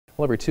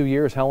Well, every 2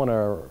 years,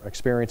 Helena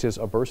experiences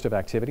a burst of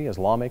activity as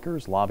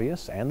lawmakers,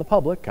 lobbyists, and the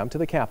public come to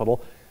the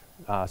capital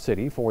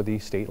city for the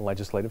state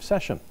legislative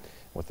session.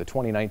 With the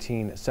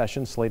 2019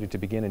 session slated to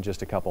begin in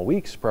just a couple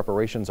weeks,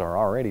 preparations are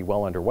already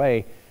well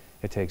underway.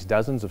 It takes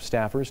dozens of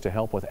staffers to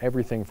help with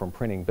everything from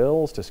printing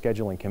bills to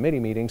scheduling committee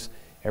meetings.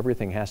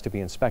 Everything has to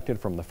be inspected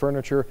from the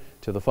furniture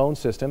to the phone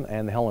system,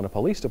 and the Helena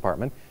Police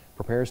Department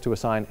prepares to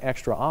assign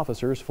extra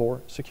officers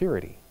for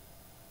security.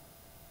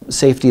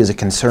 Safety is a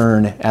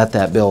concern at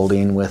that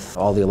building with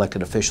all the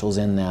elected officials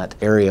in that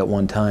area at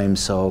one time,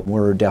 so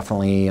we're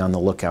definitely on the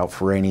lookout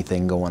for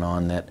anything going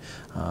on that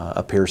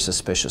appears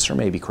suspicious or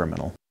maybe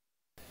criminal.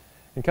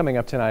 And coming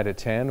up tonight at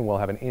 10, we'll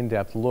have an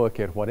in-depth look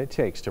at what it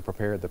takes to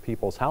prepare the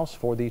People's House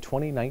for the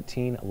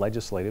 2019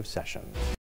 legislative session.